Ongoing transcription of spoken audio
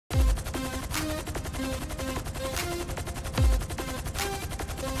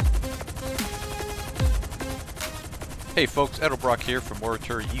Hey folks, Edelbrock here from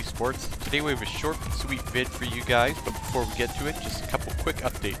Morituri Esports. Today we have a short and sweet vid for you guys, but before we get to it, just a couple quick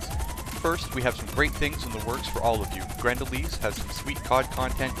updates. First, we have some great things in the works for all of you. Grendalese has some sweet COD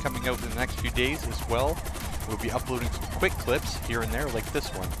content coming out in the next few days as well. We'll be uploading some quick clips here and there like this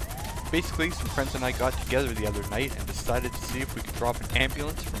one. Basically, some friends and I got together the other night and decided to see if we could drop an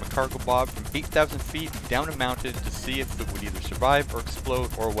ambulance from a cargo bob from 8,000 feet down a mountain to see if it would either survive or explode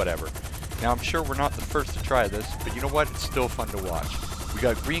or whatever. Now I'm sure we're not the first to try this, but you know what, it's still fun to watch. We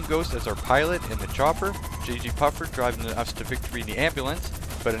got Green Ghost as our pilot in the chopper, JG Puffer driving us to victory in the ambulance,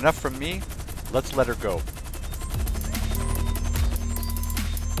 but enough from me, let's let her go.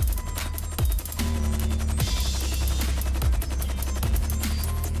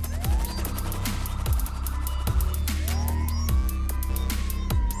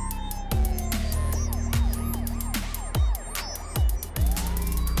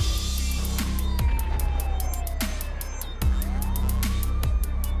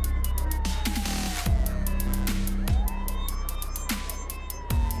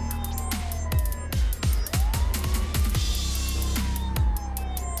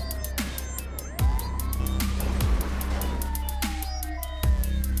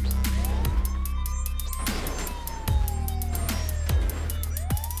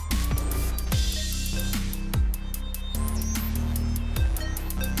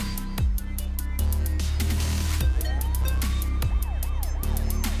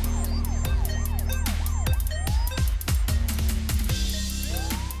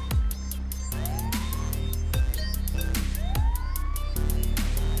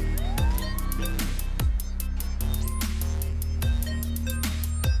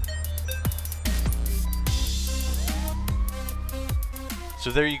 So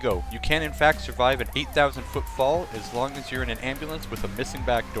there you go, you can in fact survive an 8,000 foot fall as long as you're in an ambulance with a missing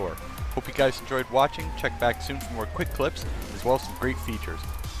back door. Hope you guys enjoyed watching, check back soon for more quick clips as well as some great features.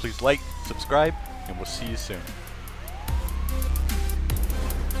 Please like, subscribe, and we'll see you soon.